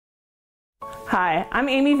Hi, I'm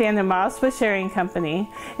Amy Vanden with Sherry & Company.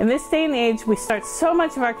 In this day and age, we start so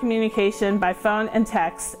much of our communication by phone and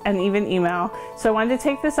text and even email. So I wanted to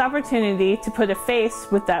take this opportunity to put a face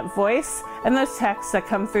with that voice and those texts that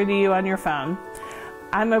come through to you on your phone.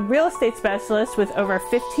 I'm a real estate specialist with over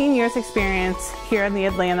 15 years experience here in the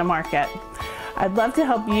Atlanta market. I'd love to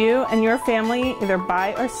help you and your family either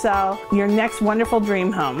buy or sell your next wonderful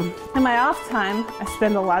dream home. In my off time, I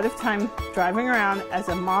spend a lot of time driving around as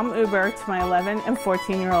a mom Uber to my 11 and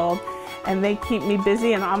 14-year-old, and they keep me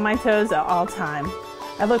busy and on my toes at all time.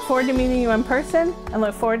 I look forward to meeting you in person and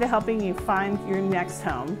look forward to helping you find your next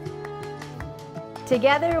home.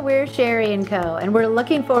 Together, we're Sherry & Co., and we're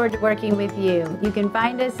looking forward to working with you. You can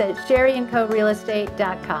find us at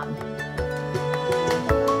sherryandcorealestate.com.